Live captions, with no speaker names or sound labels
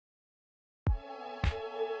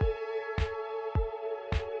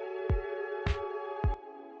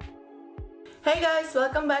Hey guys,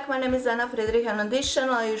 welcome back. My name is Ena Friedrich, and on this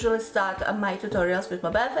channel I usually start my tutorials with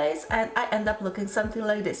my bare face and I end up looking something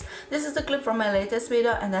like this. This is the clip from my latest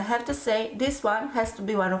video and I have to say this one has to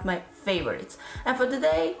be one of my favorites. And for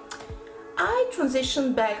today I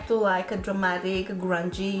transitioned back to like a dramatic,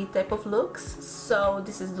 grungy type of looks. So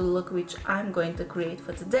this is the look which I'm going to create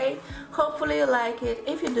for today. Hopefully you like it.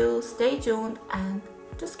 If you do, stay tuned and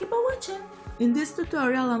just keep on watching. In this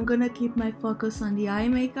tutorial I'm gonna keep my focus on the eye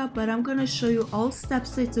makeup, but I'm gonna show you all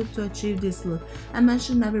steps I took to achieve this look and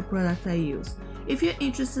mention every product I use. If you're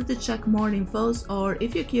interested to check more infos or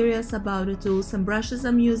if you're curious about the tools and brushes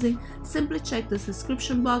I'm using, simply check the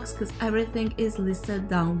description box because everything is listed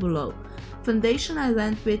down below. Foundation I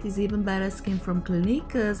went with is Even Better Skin from Clinique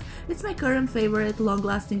because it's my current favorite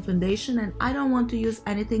long-lasting foundation and I don't want to use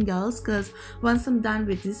anything else because once I'm done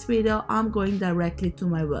with this video I'm going directly to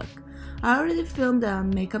my work. I already filmed a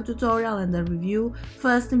makeup tutorial and a review,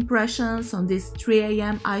 first impressions on this 3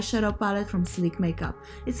 AM eyeshadow palette from Sleek Makeup.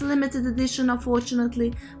 It's a limited edition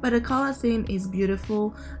unfortunately, but the color theme is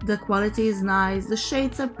beautiful, the quality is nice, the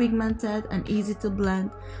shades are pigmented and easy to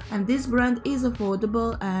blend, and this brand is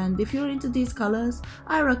affordable, and if you're into these colors,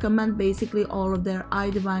 I recommend basically all of their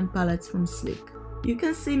Eye Divine palettes from Sleek. You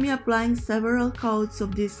can see me applying several coats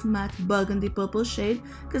of this matte burgundy purple shade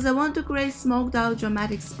because I want to create smoked out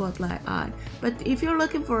dramatic spotlight eye. But if you're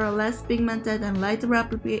looking for a less pigmented and lighter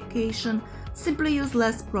application, simply use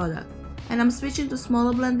less product. And I'm switching to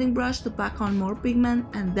smaller blending brush to pack on more pigment,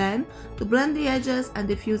 and then to blend the edges and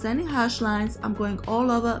diffuse any harsh lines, I'm going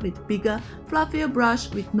all over with bigger, fluffier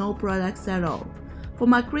brush with no products at all. For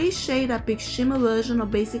my crease shade, I picked shimmer version of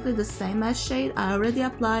basically the same as shade I already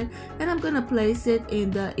applied, and I'm gonna place it in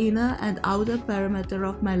the inner and outer perimeter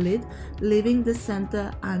of my lid, leaving the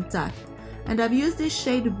center untouched. And I've used this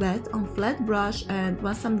shade wet on flat brush, and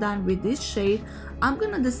once I'm done with this shade, I'm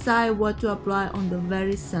gonna decide what to apply on the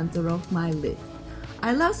very center of my lid.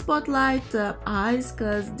 I love spotlight eyes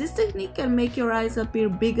because this technique can make your eyes appear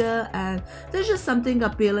bigger, and there's just something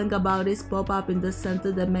appealing about this pop-up in the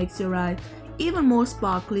center that makes your eye even more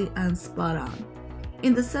sparkly and spot on.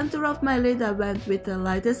 In the center of my lid I went with the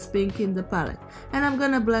lightest pink in the palette, and I'm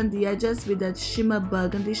gonna blend the edges with that shimmer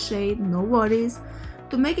burgundy shade, no worries.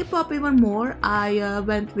 To make it pop even more, I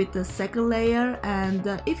went with the second layer,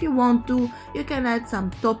 and if you want to, you can add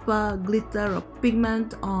some topper, glitter or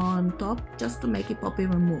pigment on top just to make it pop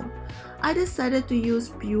even more. I decided to use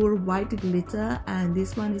pure white glitter, and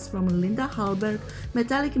this one is from Hallberg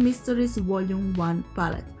Metallic Mysteries Volume 1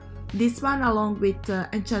 palette. This one, along with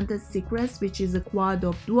Enchanted Secrets, which is a quad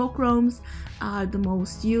of duochromes, are the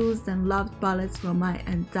most used and loved palettes from my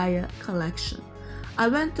entire collection. I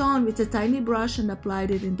went on with a tiny brush and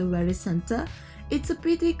applied it in the very center. It's a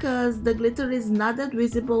pity because the glitter is not that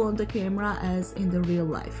visible on the camera as in the real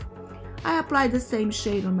life. I applied the same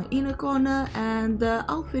shade on my inner corner, and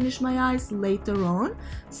I'll finish my eyes later on.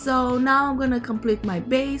 So now I'm gonna complete my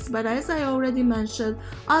base, but as I already mentioned,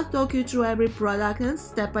 I'll talk you through every product and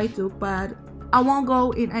step I took, but I won't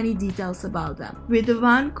go in any details about them. With the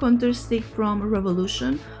one contour stick from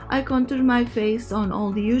Revolution, I contoured my face on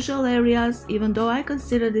all the usual areas, even though I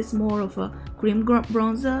consider this more of a cream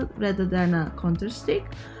bronzer rather than a contour stick.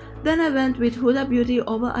 Then I went with Huda Beauty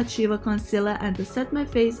Overachever Concealer, and to set my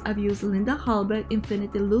face I've used Hallberg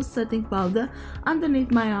Infinity Loose Setting Powder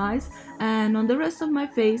underneath my eyes, and on the rest of my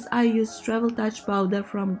face I used Travel Touch Powder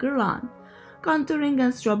from Guerlain. Contouring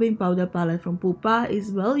and strobing powder palette from PUPA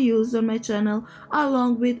is well used on my channel,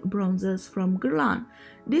 along with bronzers from Guerlain.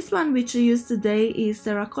 This one which I use today is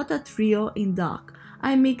Terracotta Trio in Dark.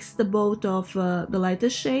 I mix the both of the lighter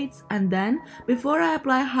shades, and then before I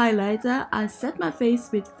apply highlighter I set my face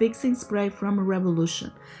with fixing spray from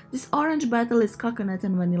Revolution. This orange bottle is coconut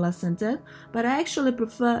and vanilla scented, but I actually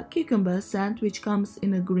prefer cucumber scent, which comes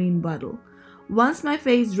in a green bottle. Once my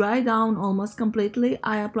face dried down almost completely,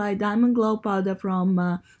 I apply Diamond Glow powder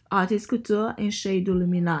from Artist Couture in shade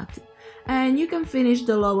Illuminati. And you can finish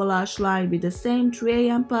the lower lash line with the same 3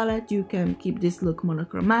 AM palette. You can keep this look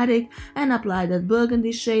monochromatic and apply that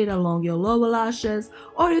burgundy shade along your lower lashes,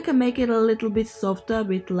 or you can make it a little bit softer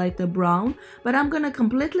with lighter brown, but I'm gonna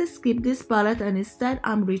completely skip this palette and instead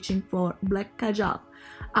I'm reaching for black kajal.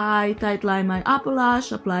 I tightlined my upper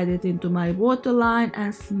lash, applied it into my waterline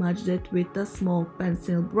and smudged it with a small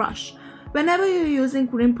pencil brush. Whenever you're using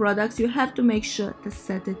cream products, you have to make sure to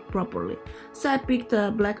set it properly. So I picked a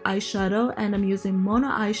black eyeshadow and I'm using mono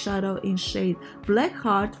eyeshadow in shade Black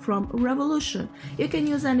Heart from Revolution. You can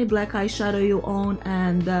use any black eyeshadow you own,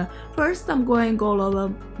 and first I'm going all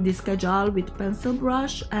over this kajal with pencil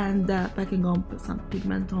brush and packing on some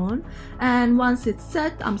pigment on, and once it's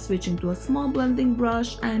set I'm switching to a small blending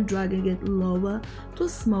brush and dragging it lower to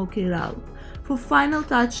smoke it out. For final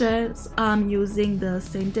touches, I'm using the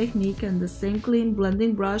same technique and the same clean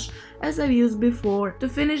blending brush as I've used before. To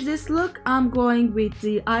finish this look, I'm going with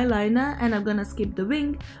the eyeliner and I'm gonna skip the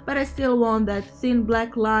wing, but I still want that thin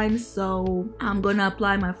black line, so I'm gonna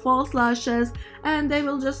apply my false lashes and they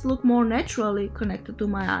will just look more naturally connected to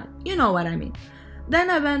my eye. You know what I mean. Then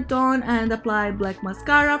I went on and applied black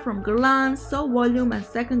mascara from Guerlain, so volume and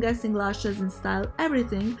second guessing lashes in style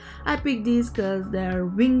everything. I picked these because they're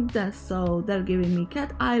winged, so they're giving me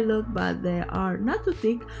cat eye look, but they are not too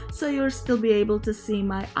thick, so you'll still be able to see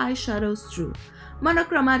my eyeshadows through.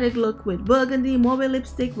 Monochromatic look with burgundy mauve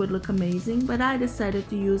lipstick would look amazing, but I decided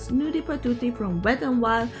to use Nudie Patootie from Wet n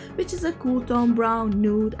Wild, which is a cool tone brown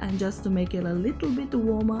nude, and just to make it a little bit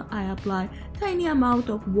warmer, I apply tiny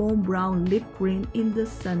amount of warm brown lip cream in the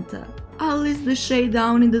center. I'll list the shade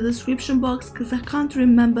down in the description box because I can't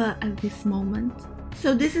remember at this moment.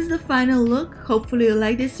 So this is the final look. Hopefully you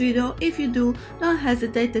like this video. If you do, don't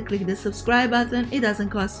hesitate to click the subscribe button. It doesn't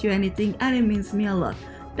cost you anything and it means me a lot.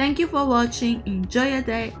 Thank you for watching, enjoy your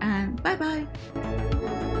day, and bye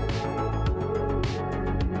bye!